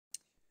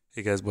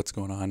Hey guys, what's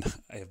going on?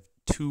 I have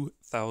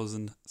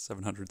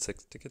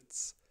 2,706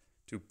 tickets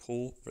to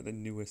pull for the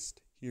newest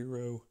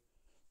hero,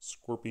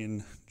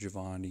 Scorpion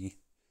Giovanni.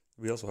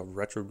 We also have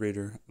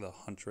Retrograder, the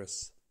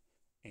Huntress,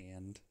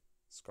 and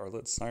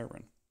Scarlet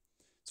Siren.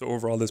 So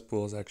overall, this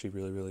pool is actually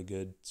really, really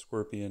good.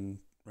 Scorpion,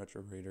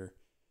 Retrograder,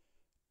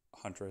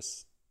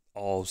 Huntress,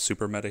 all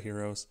super meta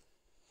heroes.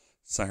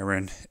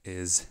 Siren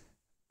is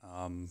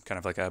kind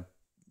of like a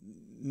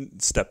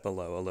step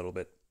below a little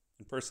bit.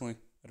 And personally,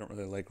 I don't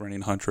really like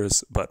running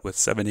Huntress, but with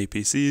 7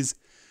 APCs,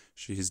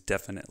 she's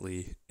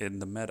definitely in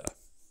the meta.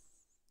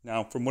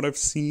 Now, from what I've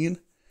seen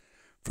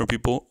from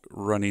people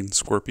running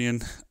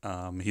Scorpion,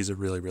 he's a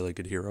really, really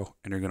good hero,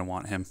 and you're going to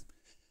want him.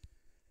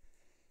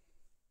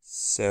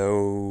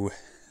 So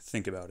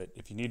think about it.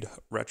 If you need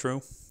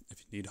Retro,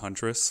 if you need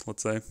Huntress,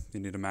 let's say, you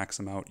need to max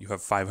them out, you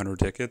have 500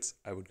 tickets,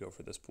 I would go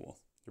for this pool.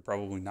 You're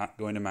probably not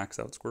going to max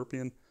out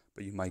Scorpion,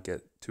 but you might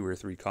get 2 or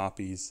 3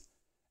 copies,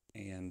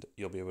 and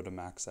you'll be able to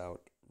max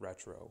out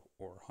Retro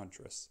or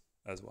Huntress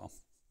as well.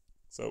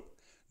 So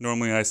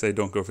normally I say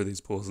don't go for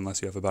these pools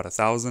unless you have about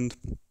 1,000,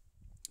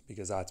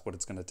 because that's what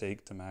it's going to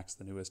take to max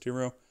the newest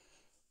hero.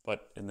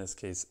 But in this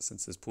case,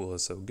 since this pool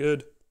is so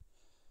good,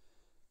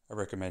 I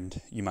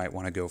recommend you might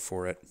want to go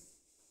for it.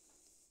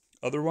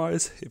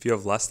 Otherwise, if you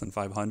have less than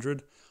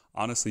 500,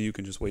 honestly, you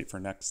can just wait for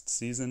next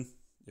season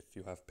if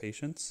you have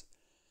patience.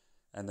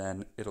 And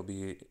then it'll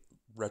be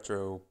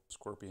Retro,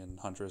 Scorpion,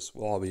 Huntress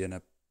will all be in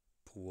a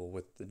pool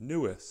with the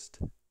newest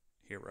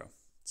hero.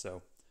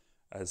 So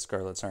as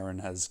Scarlet Siren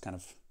has kind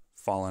of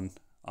fallen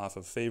off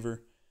of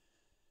favor,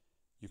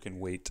 you can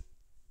wait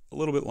a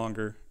little bit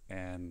longer,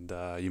 and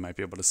you might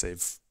be able to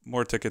save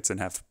more tickets and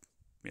have,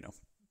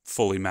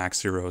 fully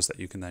maxed heroes that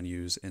you can then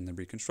use in the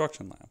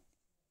reconstruction lab.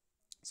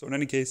 So in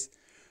any case,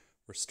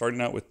 we're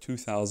starting out with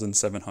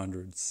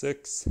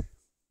 2,706.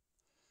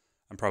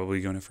 I'm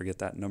probably going to forget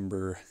that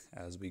number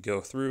as we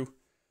go through,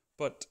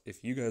 but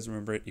if you guys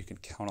remember it, you can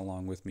count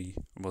along with me,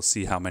 and we'll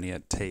see how many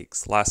it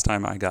takes. Last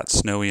time I got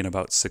snowy in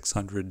about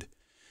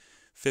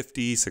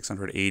 650,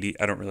 680.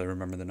 I don't really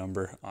remember the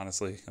number,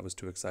 honestly. I was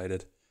too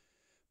excited,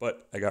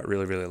 but I got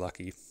really, really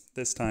lucky.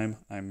 This time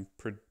I'm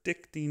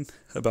predicting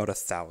about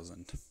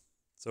 1,000.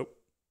 So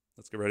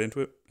let's get right into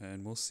it,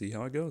 and we'll see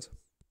how it goes.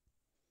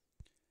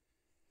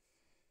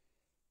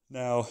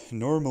 Now,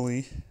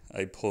 normally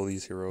I pull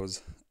these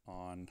heroes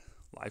on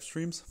live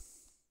streams,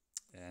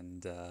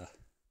 and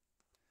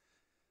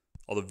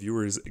all the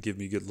viewers give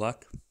me good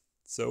luck.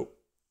 So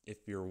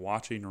if you're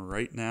watching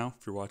right now,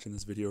 if you're watching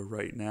this video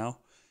right now,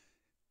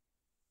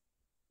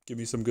 give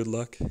me some good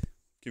luck.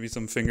 Give me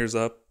some fingers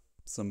up,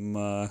 some,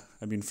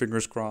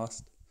 fingers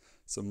crossed,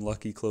 some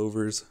lucky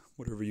clovers,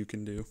 whatever you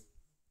can do.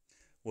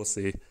 We'll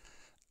see.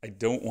 I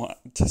don't want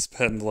to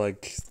spend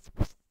like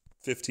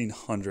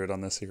 1,500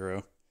 on this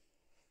hero.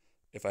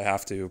 If I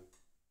have to,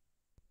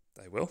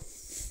 I will.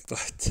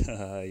 But,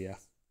 yeah.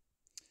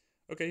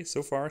 Okay,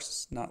 so far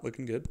it's not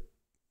looking good.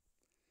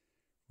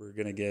 We're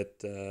going to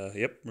get,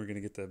 we're going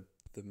to get the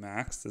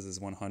max. This is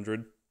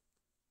 100.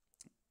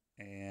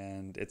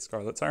 And it's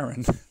Scarlet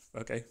Siren.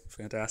 Okay,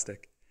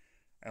 fantastic.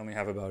 I only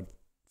have about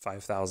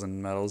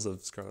 5,000 medals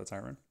of Scarlet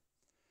Siren.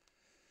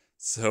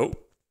 So,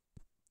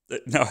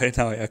 now I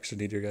actually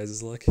need your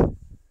guys' luck. That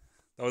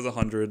was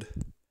 100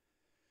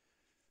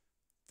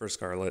 for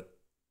Scarlet.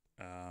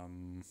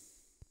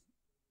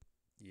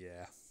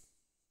 Yeah.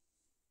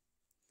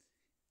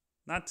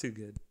 Not too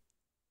good.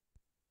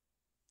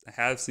 I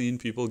have seen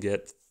people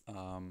get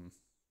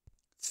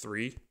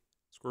 3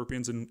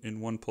 Scorpions in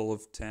one pull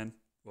of 10.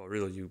 Well,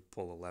 really, you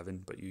pull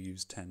 11, but you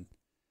use 10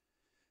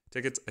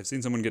 tickets. I've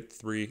seen someone get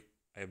 3.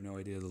 I have no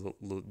idea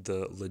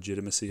the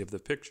legitimacy of the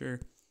picture.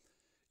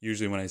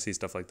 Usually when I see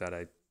stuff like that,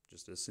 I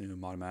just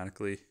assume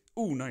automatically.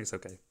 Ooh, nice.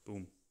 Okay,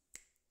 boom.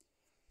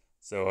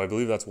 So I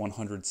believe that's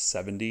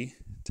 170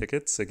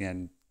 tickets.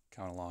 Again,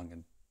 count along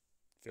and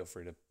feel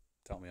free to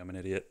tell me I'm an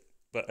idiot.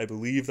 But I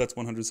believe that's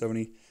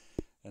 170,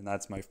 and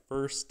that's my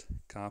first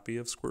copy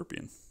of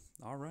Scorpion.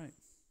 All right.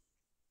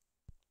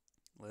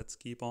 Let's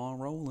keep on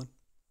rolling.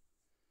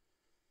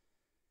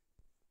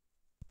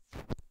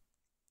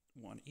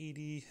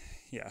 180.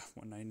 Yeah,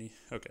 190.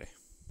 Okay.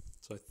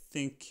 So I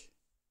think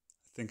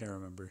I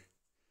remember.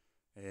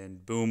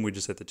 And boom, we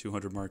just hit the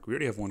 200 mark. We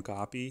already have one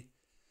copy,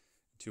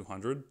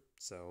 200.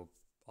 So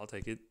I'll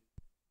take it.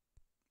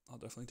 I'll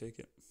definitely take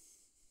it.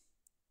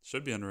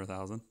 Should be under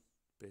 1,000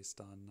 based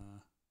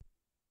on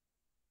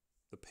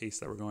the pace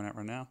that we're going at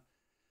right now.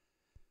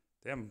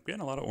 Damn, I'm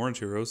getting a lot of orange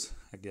heroes,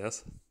 I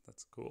guess.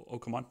 That's cool. Oh,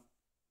 come on.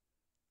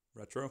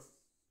 Retro?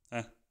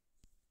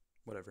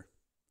 Whatever.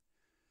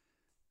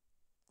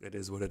 It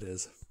is what it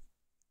is.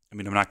 I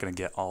mean, I'm not going to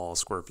get all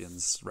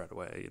Scorpions right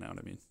away, you know what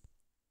I mean?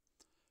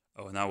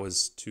 Oh, and that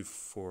was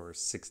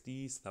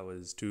 2,460, so that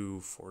was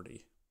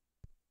 240.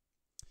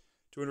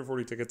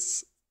 240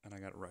 tickets, and I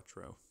got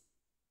Retro,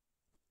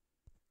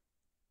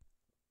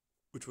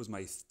 which was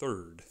my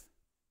 3rd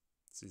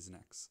Season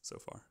X so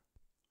far.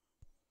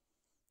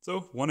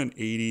 So 1 in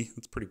 80.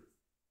 That's pretty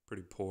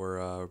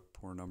poor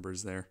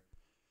numbers there.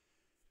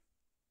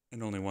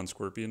 And only one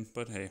scorpion,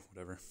 but hey,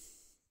 whatever.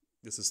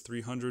 This is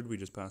 300. We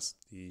just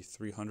passed the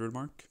 300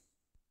 mark.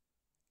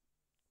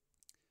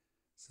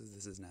 So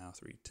this is now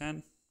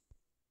 310.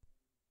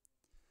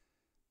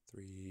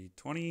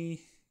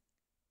 320.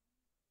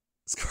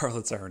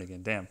 Scarlet Siren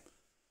again. Damn.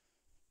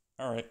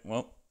 All right.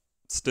 Well,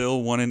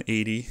 still 1 in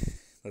 80.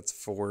 That's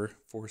four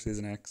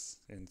Season X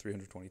and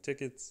 320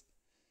 tickets.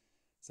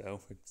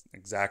 So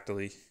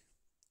exactly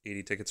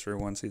 80 tickets for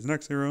one Season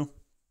X hero,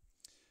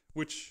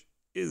 which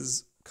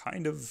is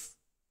kind of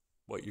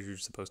what you're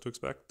supposed to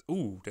expect.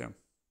 Ooh, damn.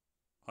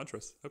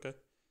 Huntress. Okay.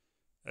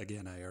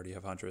 Again, I already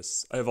have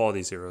Huntress. I have all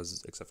these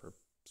heroes except for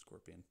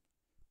Scorpion.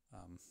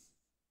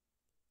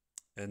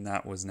 And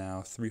that was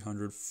now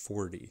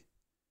 340.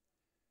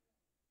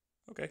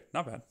 Okay,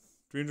 not bad.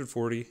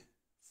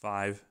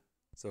 345.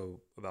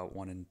 So about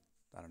 1 in,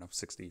 I don't know,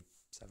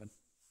 67.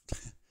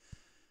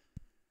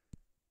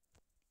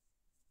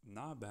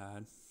 Not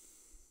bad.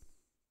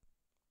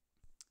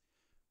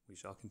 We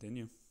shall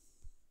continue.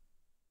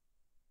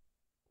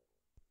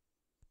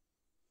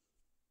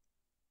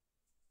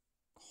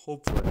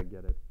 Hopefully I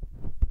get it.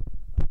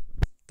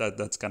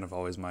 That's kind of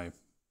always my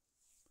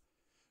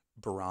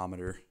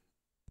barometer,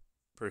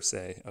 per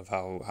se, of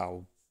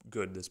how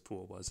good this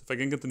pool was. If I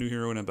can get the new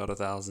hero in about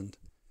 1,000,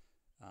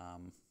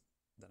 then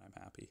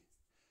I'm happy.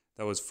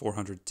 That was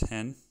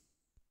 410.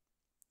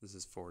 This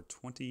is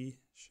 420.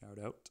 Shout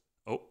out.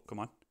 Oh, come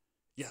on.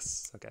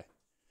 Yes. Okay.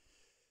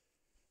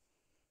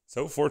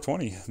 So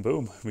 420.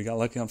 Boom. We got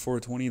lucky on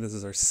 420. This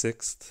is our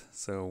 6th.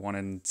 So 1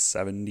 in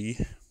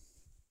 70.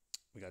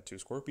 We got 2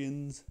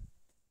 scorpions.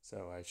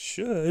 So I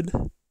should,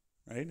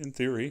 right, in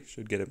theory,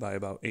 should get it by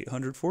about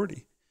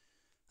 840.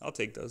 I'll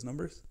take those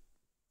numbers.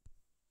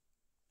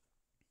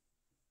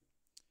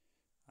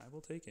 I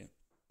will take it.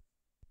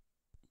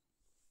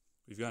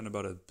 We've gotten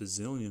about a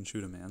bazillion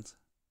shoot-a-mans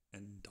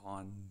and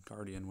Dawn,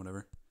 Guardian,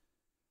 whatever.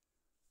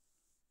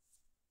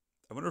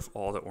 I wonder if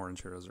all the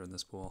orange heroes are in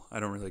this pool. I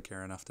don't really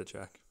care enough to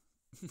check.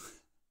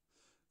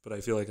 But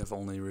I feel like I've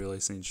only really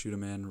seen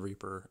Shoot-a-Man,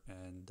 Reaper,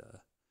 and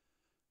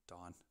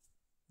Dawn.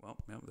 Well,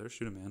 yeah, there's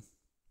Shoot-a-Man.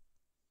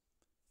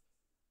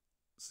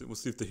 So we'll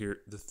see if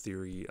the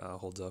theory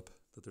holds up,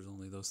 that there's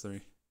only those 3.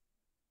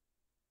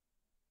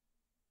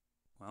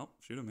 Well,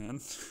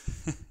 Shoot-a-Man.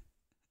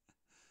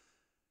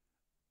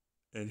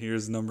 And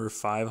here's number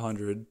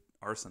 500,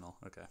 Arsenal.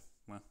 Okay,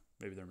 well,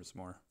 maybe there's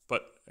more.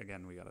 But,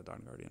 again, we got a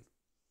Dawn Guardian.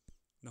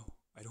 No,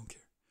 I don't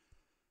care.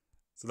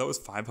 So that was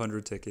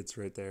 500 tickets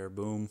right there.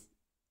 Boom.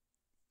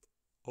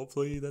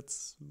 Hopefully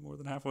that's more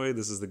than halfway.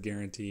 This is the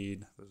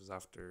guaranteed. This was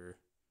after.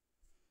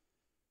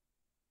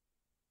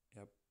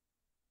 Yep.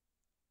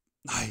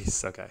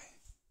 Nice. Okay.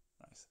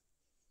 Nice.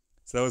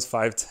 So that was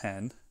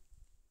 510.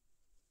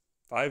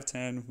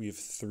 510. We have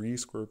 3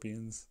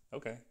 scorpions.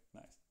 Okay.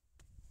 Nice.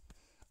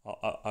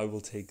 I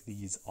will take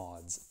these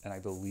odds. And I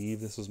believe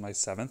this was my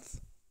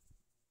 7th.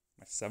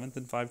 My 7th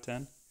in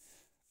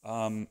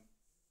 510.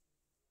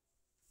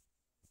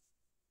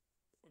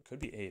 It could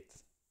be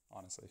 8th,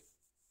 honestly.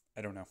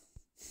 I don't know.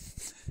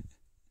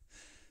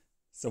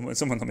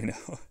 Someone let me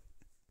know.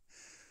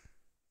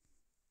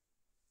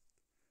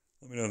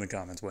 Let me know in the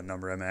comments what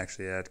number I'm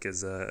actually at,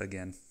 because,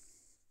 again,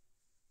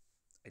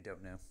 I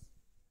don't know.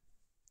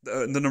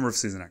 The number of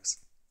Season X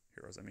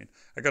heroes, I mean.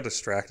 I got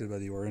distracted by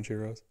the orange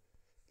heroes.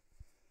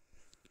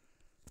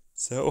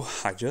 So,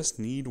 I just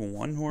need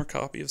 1 more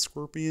copy of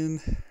Scorpion.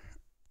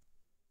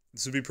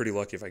 This would be pretty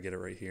lucky if I get it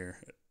right here.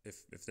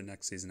 If the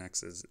next Season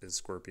X is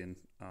Scorpion.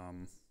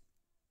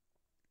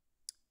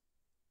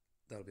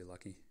 That'll be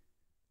lucky.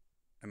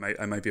 I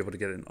might be able to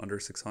get it in under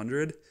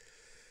 600.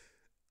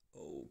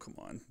 Oh, come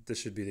on. This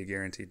should be the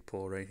guaranteed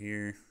pull right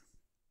here.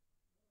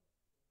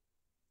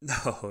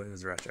 No, it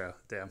was retro.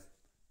 Damn.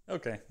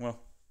 Okay, well,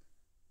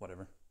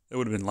 whatever. It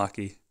would have been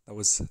lucky. That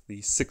was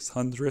the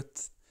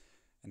 600th.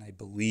 And I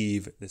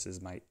believe this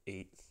is my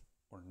 8th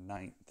or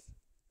 9th.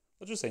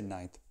 Let's just say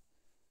 9th.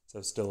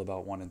 So still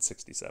about 1 in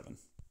 67.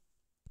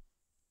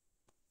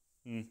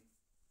 Might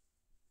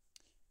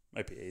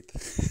be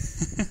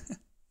 8th.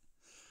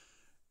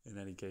 In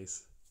any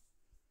case,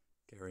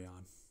 carry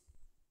on.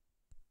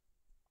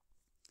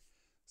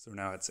 So we're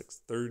now at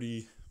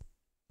 630.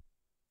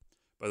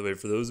 By the way,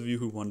 for those of you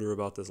who wonder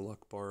about this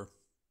luck bar,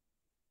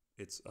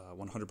 it's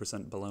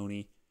 100%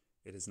 baloney.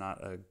 It is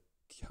not a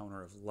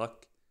counter of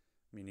luck,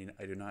 meaning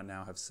I do not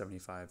now have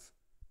 75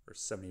 or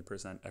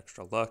 70%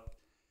 extra luck.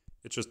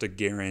 It's just a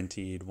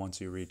guaranteed, once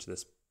you reach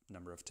this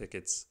number of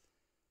tickets,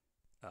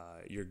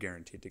 you're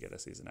guaranteed to get a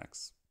Season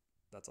X.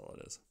 That's all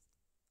it is.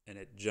 And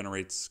it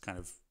generates kind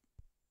of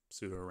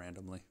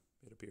pseudo-randomly,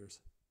 it appears.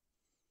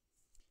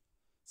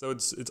 So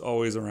it's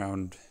always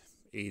around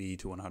 80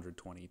 to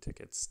 120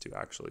 tickets to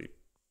actually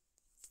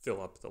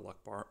fill up the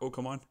luck bar. Oh,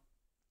 come on.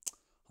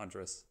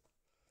 Huntress.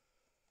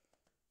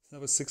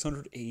 That was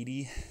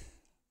 680.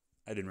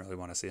 I didn't really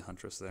want to see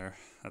Huntress there.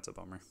 That's a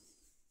bummer.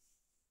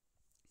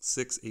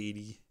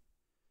 680.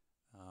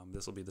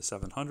 This will be the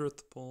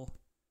 700th pull.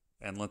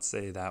 And let's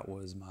say that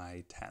was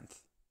my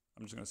 10th.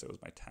 I'm just going to say it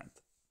was my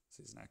 10th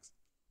Season X.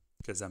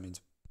 Because that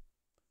means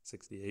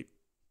 68.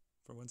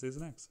 for one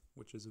season X,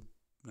 which is a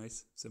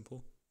nice,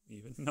 simple,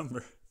 even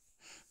number.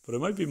 But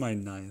it might be my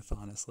 9th,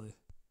 honestly.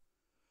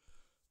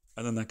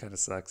 And then that kind of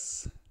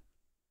sucks.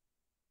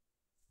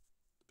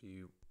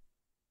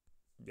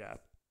 Yeah,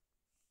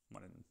 I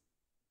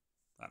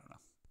don't know.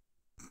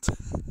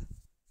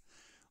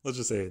 Let's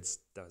just say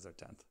that was our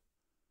 10th.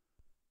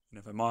 And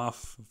if I'm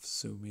off,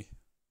 sue me.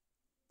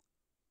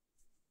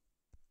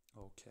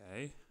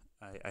 Okay.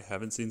 I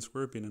haven't seen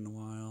Scorpion in a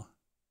while.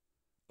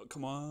 Oh,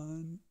 come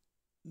on.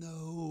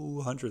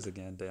 No. Huntress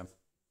again. Damn.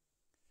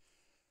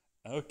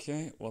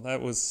 Okay. Well,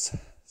 that was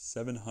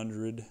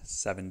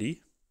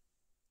 770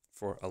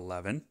 for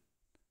 11.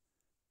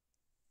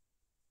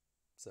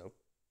 So,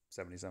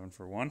 77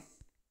 for 1.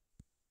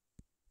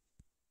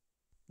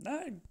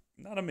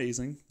 Not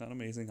amazing. Not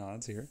amazing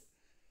odds here.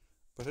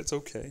 But it's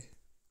okay.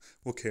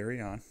 We'll carry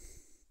on.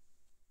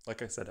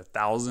 Like I said,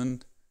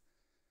 1,000.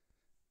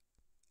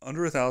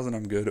 Under 1,000,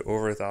 I'm good.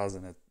 Over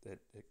 1,000, it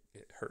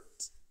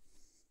hurts.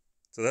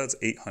 So that's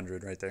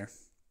 800 right there.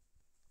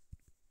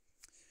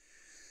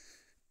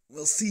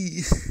 We'll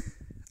see.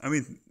 I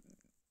mean,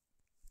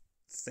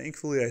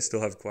 thankfully, I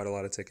still have quite a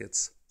lot of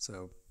tickets.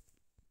 So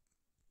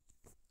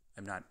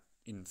I'm not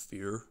in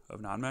fear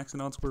of not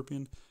maxing out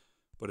Scorpion.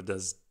 But it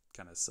does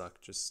kind of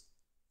suck just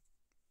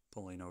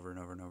pulling over and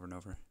over and over and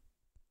over.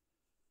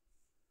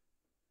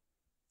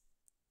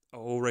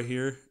 Oh, right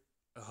here.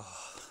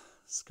 Oh,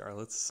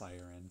 Scarlet's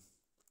Siren.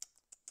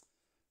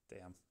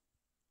 Damn.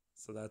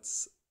 So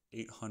that's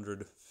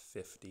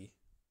 850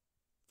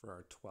 for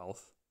our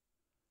 12th.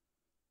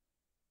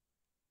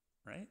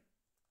 Right?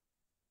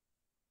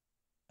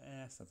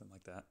 Something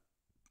like that.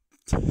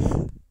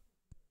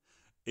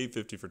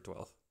 850 for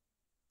 12.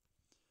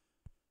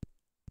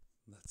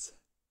 Let's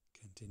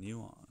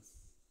continue on.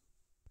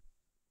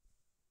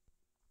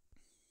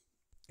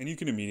 And you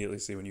can immediately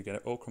see when you get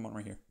it. Oh, come on,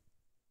 right here.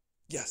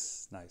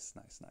 Yes. Nice,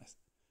 nice, nice.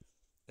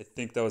 I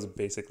think that was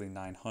basically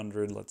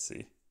 900. Let's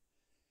see.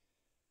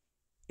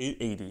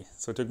 880.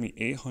 So it took me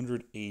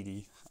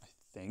 880, I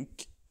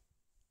think.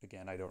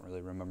 Again, I don't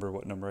really remember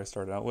what number I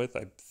started out with.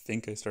 I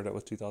think I started out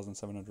with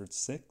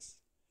 2,706.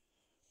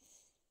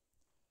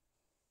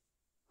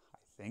 I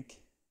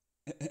think.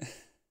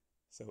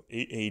 So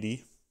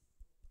 880.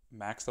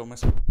 Maxed out my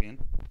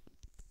Scorpion.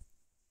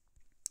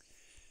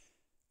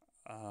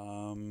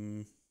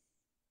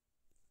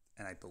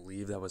 And I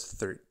believe that was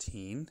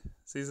 13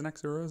 Season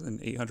X Heroes and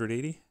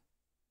 880.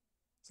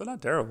 So not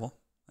terrible.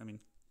 I mean,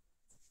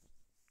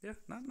 yeah,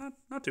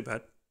 not too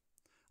bad.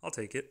 I'll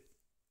take it.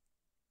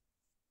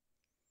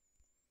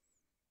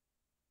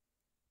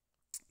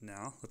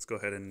 Now let's go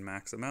ahead and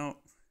max them out.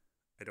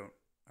 I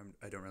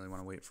don't really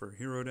want to wait for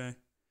Hero Day.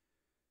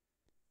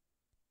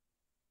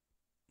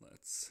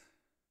 Let's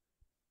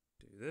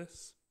do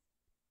this.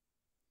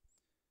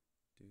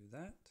 Do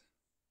that.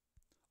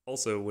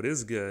 Also, what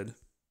is good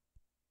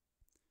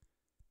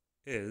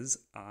is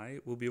I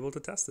will be able to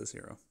test this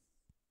hero.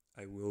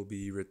 I will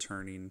be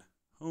returning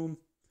home,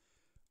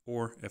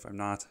 or if I'm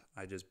not,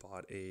 I just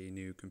bought a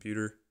new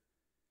computer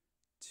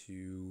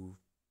to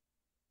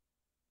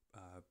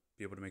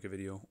be able to make a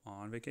video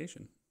on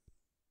vacation.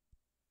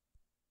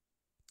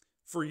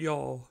 For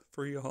y'all.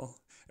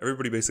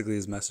 Everybody basically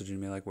is messaging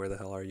me like, where the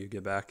hell are you?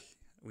 Get back.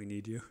 We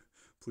need you.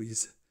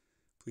 Please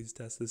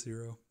test this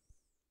hero.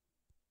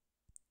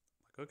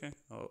 Like, okay,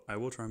 I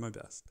will try my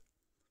best.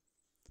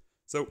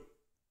 So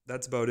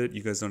that's about it.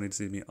 You guys don't need to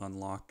see me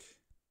unlock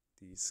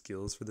the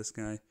skills for this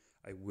guy.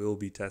 I will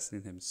be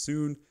testing him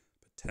soon.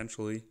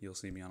 Potentially, you'll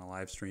see me on a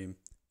live stream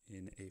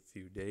in a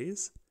few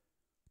days,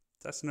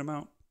 testing him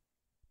out.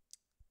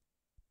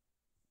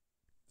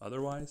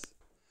 Otherwise,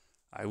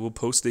 I will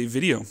post a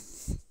video.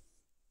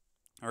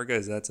 All right,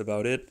 guys, that's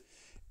about it.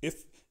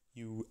 If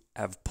you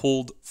have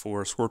pulled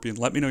for Scorpion,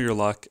 let me know your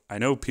luck. I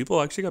know people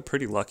actually got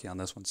pretty lucky on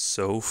this one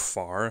so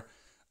far,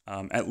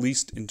 at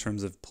least in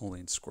terms of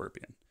pulling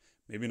Scorpion.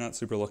 Maybe not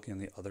super lucky on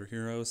the other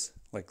heroes.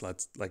 Like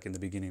in the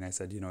beginning, I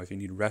said, if you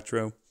need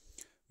retro,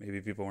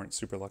 maybe people weren't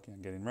super lucky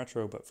on getting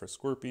retro, but for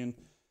Scorpion,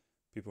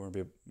 people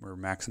were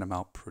maxing them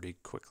out pretty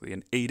quickly.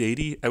 And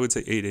 880, I would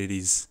say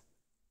 880's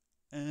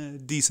a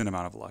decent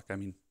amount of luck. I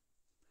mean,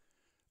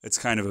 it's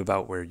kind of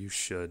about where you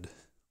should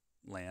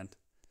land.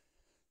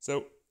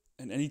 So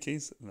in any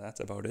case,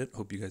 that's about it.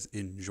 Hope you guys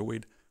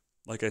enjoyed.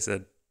 Like I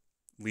said,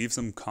 leave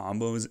some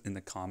combos in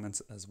the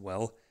comments as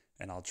well,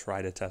 and I'll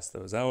try to test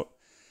those out.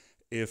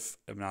 If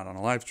I'm not on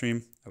a live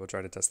stream, I will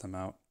try to test them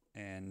out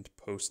and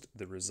post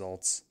the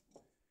results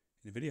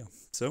in a video.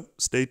 So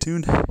stay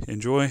tuned.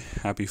 Enjoy.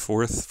 Happy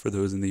 4th for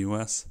those in the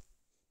US.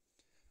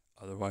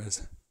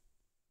 Otherwise,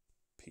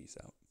 peace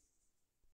out.